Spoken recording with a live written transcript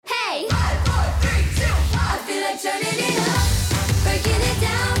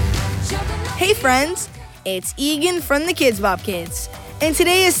friends, it's Egan from the KIDZ BOP Kids, and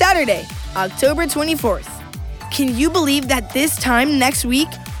today is Saturday, October 24th. Can you believe that this time next week,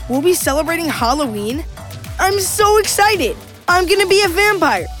 we'll be celebrating Halloween? I'm so excited! I'm gonna be a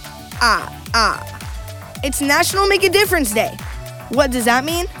vampire! It's National Make a Difference Day. What does that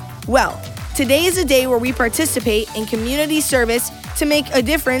mean? Well, today is a day where we participate in community service to make a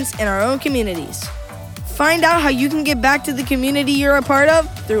difference in our own communities. Find out how you can give back to the community you're a part of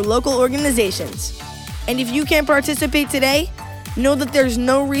through local organizations. And if you can't participate today, know that there's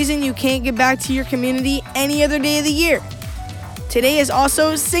no reason you can't give back to your community any other day of the year. Today is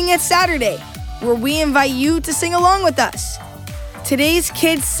also Sing It Saturday, where we invite you to sing along with us. Today's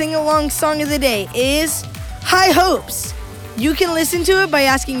Kids Sing-Along Song of the Day is High Hopes. You can listen to it by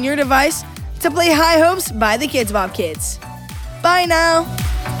asking your device to play High Hopes by the KIDZ BOP Kids. Bye now.